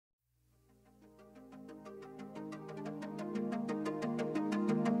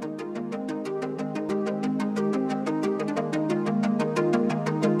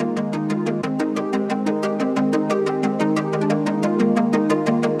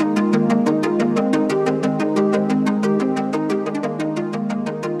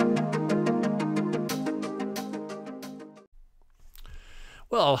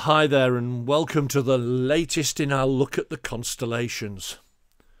Hi there and welcome to the latest in our look at the constellations.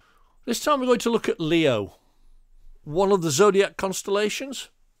 This time we're going to look at Leo, one of the zodiac constellations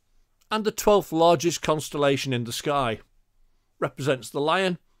and the 12th largest constellation in the sky. Represents the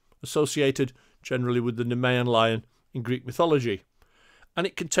lion, associated generally with the Nemean lion in Greek mythology, and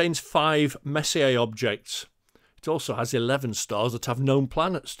it contains 5 Messier objects. It also has 11 stars that have known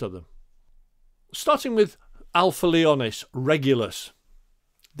planets to them. Starting with Alpha Leonis, Regulus.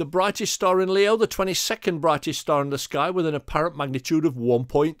 The brightest star in Leo, the 22nd brightest star in the sky with an apparent magnitude of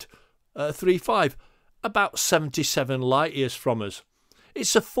 1.35, about 77 light years from us.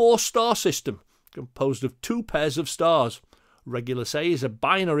 It's a 4-star system composed of 2 pairs of stars. Regulus A is a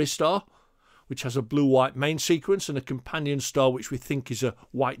binary star, which has a blue-white main sequence and a companion star which we think is a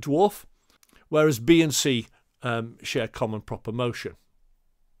white dwarf, whereas B and C share common proper motion.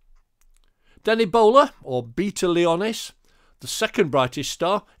 Then Ebola, or Beta Leonis, the second brightest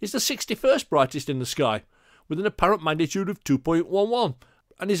star, is the 61st brightest in the sky, with an apparent magnitude of 2.11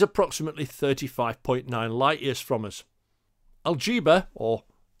 and is approximately 35.9 light years from us. Algeba, or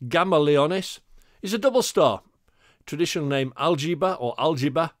Gamma Leonis, is a double star. Traditional name Algeba or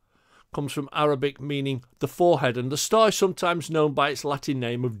Algeba comes from Arabic meaning the forehead, and the star is sometimes known by its Latin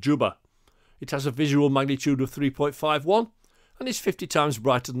name of Juba. It has a visual magnitude of 3.51 and is 50 times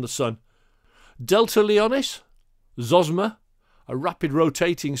brighter than the Sun. Delta Leonis, Zosma, a rapid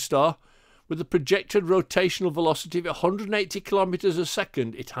rotating star with a projected rotational velocity of 180 kilometers a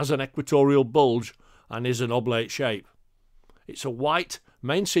second. It has an equatorial bulge and is an oblate shape. It's a white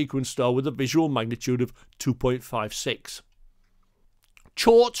main sequence star with a visual magnitude of 2.56.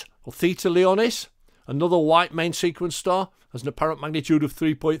 Chort, or Theta Leonis, another white main sequence star, has an apparent magnitude of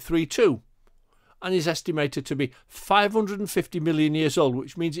 3.32 and is estimated to be 550 million years old,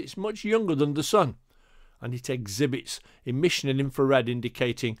 which means it's much younger than the Sun, and it exhibits emission in infrared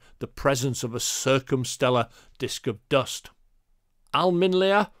indicating the presence of a circumstellar disk of dust.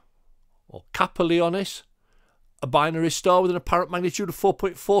 Alminlea, or Kappa Leonis, a binary star with an apparent magnitude of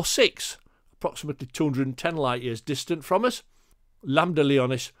 4.46, approximately 210 light years distant from us. Lambda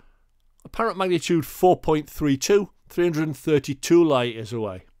Leonis, apparent magnitude 4.32, 332 light years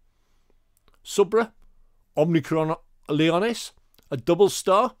away. Subra, Omicron Leonis, a double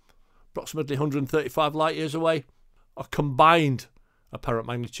star, approximately 135 light years away, a combined apparent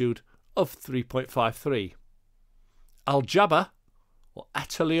magnitude of 3.53. Aljaba, or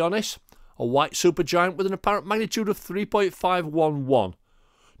Eta Leonis, a white supergiant with an apparent magnitude of 3.511,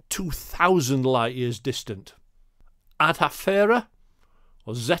 2,000 light years distant. Adhafera,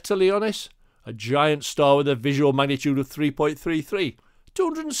 or Zeta Leonis, a giant star with a visual magnitude of 3.33,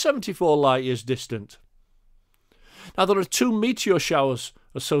 274 light years distant. Now there are 2 meteor showers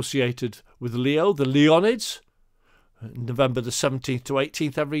associated with Leo. The Leonids, November the 17th to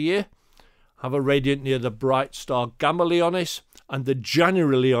 18th every year, have a radiant near the bright star Gamma Leonis, and the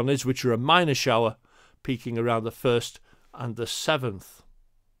January Leonids, which are a minor shower, peaking around the 1st and the 7th.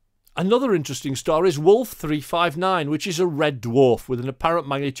 Another interesting star is Wolf 359, which is a red dwarf with an apparent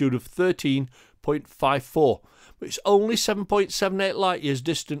magnitude of 13.54, but it's only 7.78 light years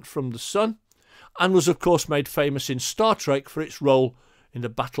distant from the Sun, and was of course made famous in Star Trek for its role in the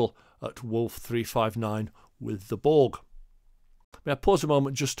battle at Wolf 359 with the Borg. May I pause a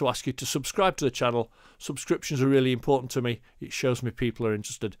moment just to ask you to subscribe to the channel. Subscriptions are really important to me. It shows me people are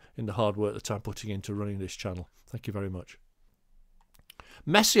interested in the hard work that I'm putting into running this channel. Thank you very much.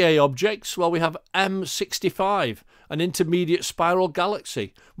 Messier objects, well, we have M65, an intermediate spiral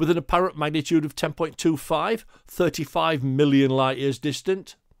galaxy with an apparent magnitude of 10.25, 35 million light years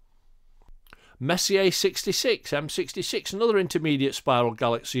distant. Messier 66, M66, another intermediate spiral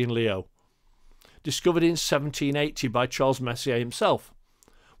galaxy in Leo, discovered in 1780 by Charles Messier himself,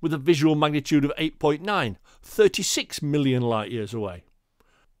 with a visual magnitude of 8.9, 36 million light years away.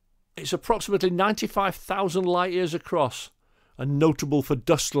 It's approximately 95,000 light years across, and notable for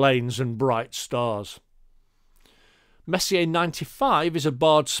dust lanes and bright stars. Messier 95 is a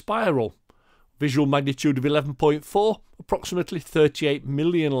barred spiral, visual magnitude of 11.4, approximately 38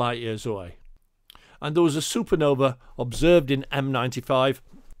 million light years away. And there was a supernova observed in M95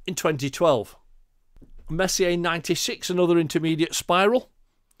 in 2012. Messier 96, another intermediate spiral,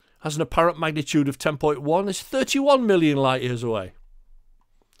 has an apparent magnitude of 10.1, is 31 million light years away.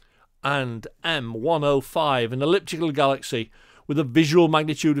 And M105, an elliptical galaxy with a visual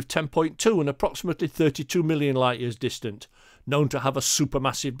magnitude of 10.2 and approximately 32 million light years distant, known to have a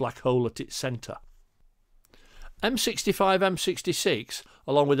supermassive black hole at its centre. M65, M66,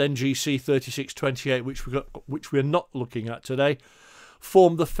 along with NGC 3628, which we're not looking at today,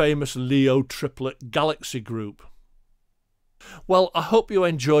 form the famous Leo Triplet galaxy group. Well, I hope you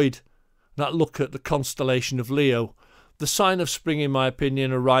enjoyed that look at the constellation of Leo, the sign of spring in my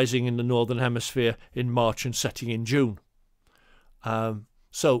opinion, arising in the northern hemisphere in March and setting in June.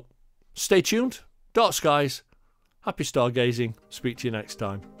 So stay tuned, dark skies, happy stargazing, speak to you next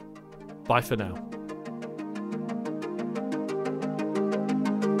time. Bye for now.